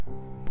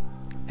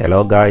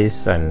Hello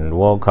guys, and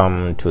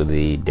welcome to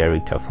the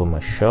Derek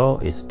Tafuma show.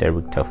 It's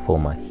Derek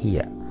Tafuma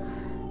here.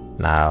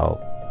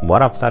 Now,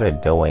 what I've started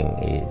doing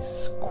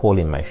is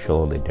calling my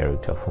show the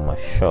Derek Tafuma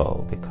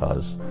show,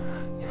 because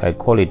if I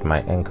call it my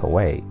anchor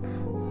wave,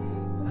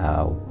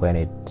 when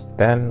it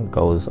then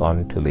goes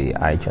on to the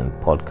iTunes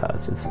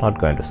podcast, it's not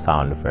going to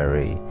sound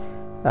very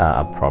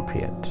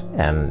appropriate.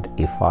 And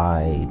if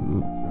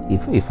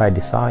I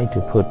decide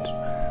to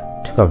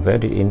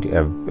convert it into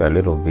a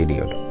little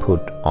video to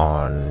put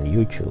on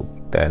YouTube,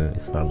 then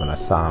it's not gonna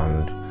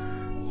sound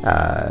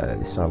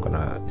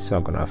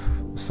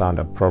sound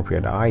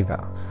appropriate either.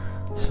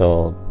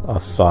 So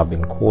I've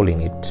been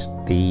calling it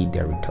the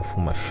Derek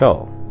Tafuma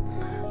show.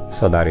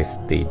 So that is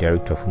the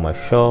Derek Tafuma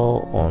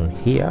show on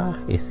here.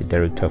 It's the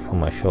Derek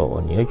Tafuma show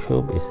on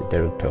YouTube. It's the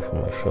Derek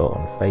Tafuma show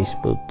on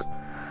Facebook.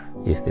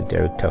 It's the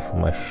Derek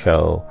Tafuma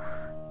show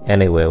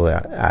anywhere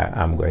where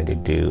I'm going to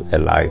do a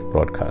live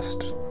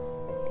broadcast.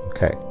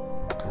 Okay,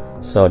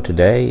 so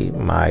today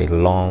my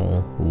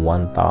long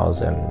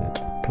 1,000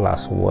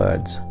 plus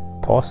words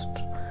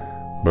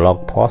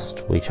blog post,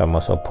 which I'm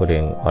also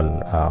putting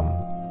on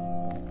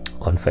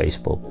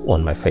Facebook,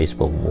 on my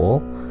Facebook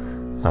wall.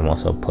 I'm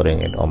also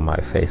putting it on my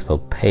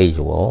Facebook page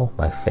wall,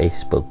 my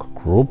Facebook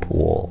group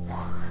wall,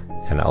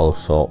 and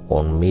also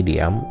on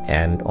Medium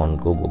and on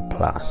Google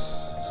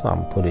Plus. So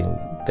I'm putting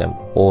them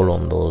all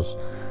on those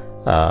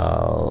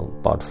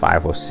about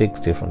 5 or 6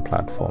 different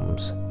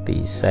platforms.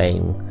 The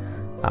same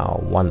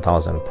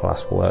 1,000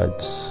 plus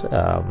words.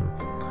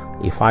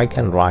 If I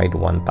can write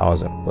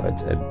 1,000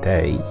 words a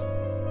day,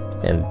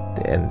 and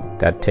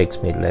that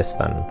takes me less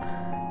than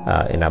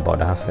in about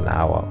half an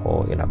hour,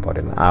 or in about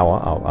an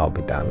hour, I'll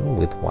be done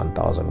with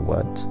 1,000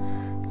 words.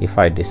 If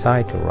I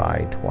decide to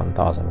write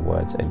 1,000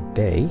 words a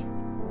day,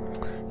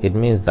 it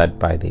means that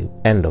by the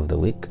end of the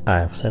week I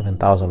have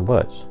 7,000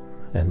 words,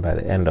 and by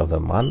the end of the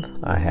month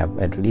I have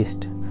at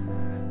least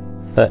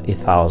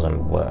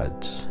 30,000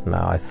 words.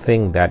 Now I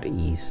think that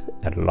is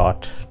a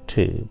lot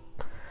to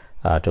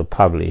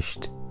publish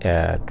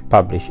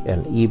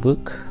an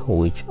ebook,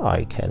 which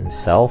I can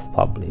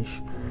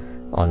self-publish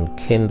on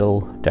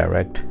Kindle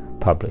Direct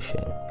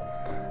Publishing.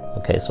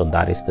 Okay, so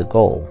that is the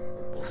goal.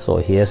 So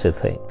here's the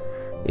thing: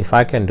 if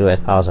I can do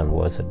 1,000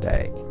 words a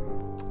day,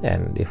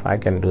 and if I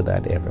can do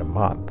that every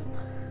month,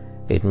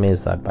 it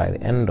means that by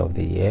the end of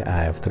the year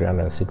I have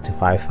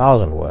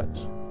 365,000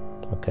 words.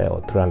 Okay,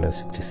 or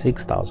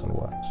 366,000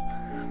 words.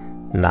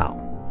 Now,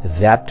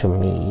 that to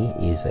me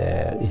is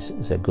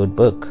a good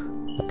book.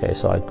 Okay,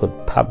 so I could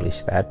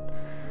publish that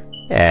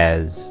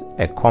as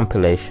a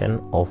compilation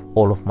of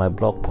all of my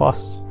blog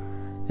posts.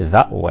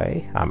 That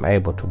way, I'm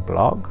able to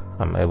blog.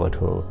 I'm able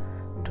to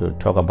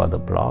talk about the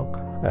blog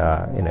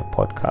in a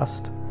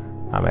podcast.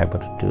 I'm able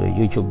to do a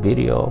YouTube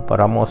video, but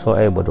I'm also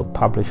able to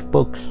publish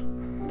books.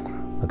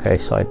 Okay,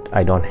 so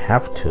I don't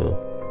have to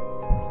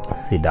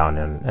sit down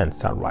and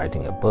start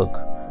writing a book.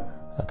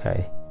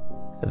 Okay,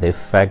 the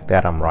fact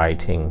that I'm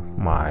writing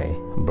my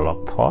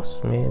blog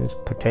post means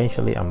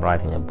potentially I'm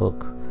writing a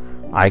book.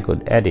 I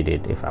could edit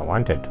it if I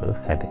wanted to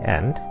at the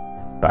end,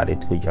 but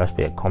it could just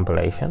be a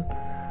compilation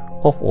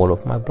of all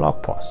of my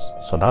blog posts.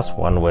 So that's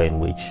one way in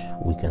which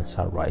we can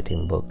start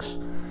writing books.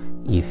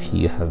 If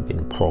you have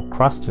been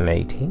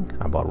procrastinating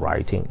about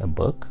writing a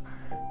book,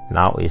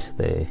 now is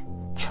the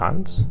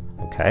chance.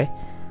 Okay,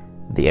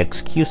 the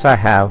excuse I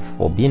have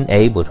for being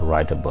able to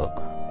write a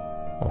book,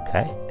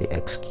 okay, the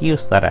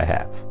excuse that I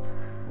have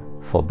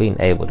for being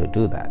able to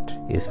do that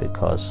is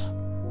because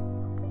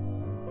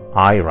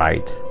I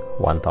write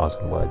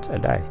 1,000 words a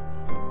day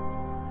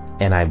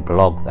and I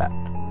blog that.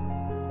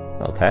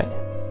 Okay,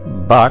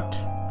 but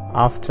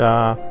after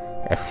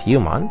a few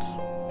months,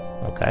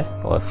 okay,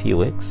 or a few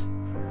weeks,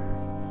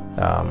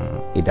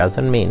 it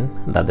doesn't mean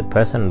that the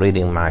person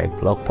reading my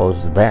blog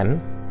posts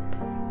then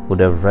would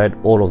have read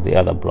all of the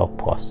other blog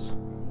posts.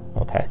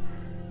 Okay,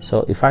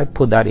 so if I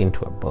put that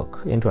into a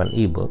book, into an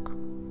ebook,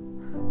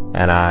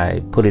 and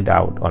I put it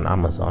out on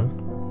Amazon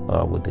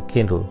with the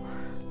Kindle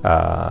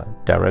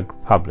Direct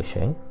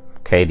Publishing,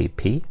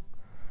 KDP,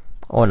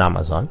 on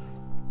Amazon,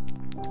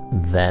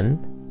 then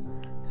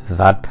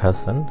that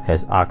person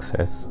has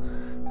access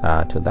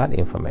to that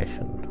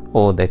information.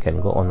 Or they can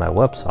go on my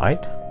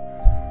website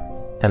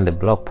and the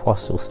blog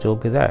post will still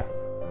be there.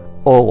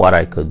 Or what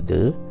I could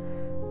do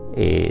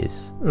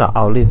is, no,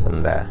 I'll leave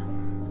them there.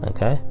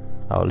 Okay,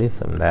 I'll leave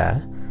them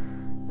there,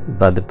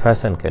 but the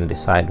person can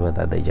decide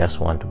whether they just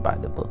want to buy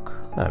the book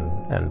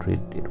and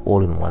read it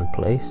all in one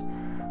place,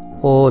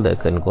 or they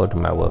can go to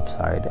my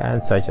website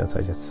and such and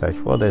such and such.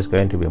 Well, there's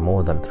going to be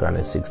more than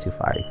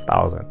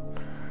 365,000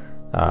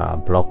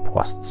 blog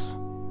posts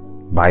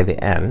by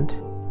the end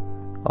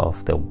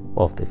of the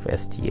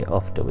first year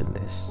of doing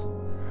this.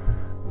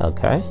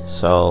 Okay,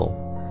 so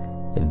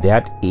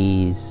that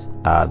is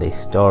the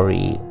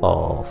story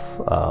of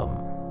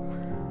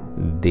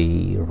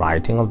the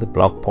writing of the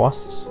blog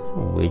posts,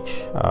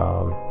 which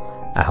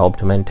I hope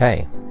to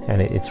maintain,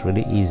 and it's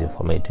really easy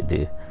for me to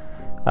do.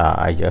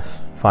 I just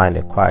find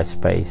a quiet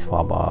space for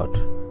about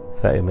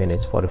 30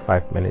 minutes,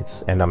 45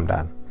 minutes, and I'm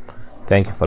done. Thank you for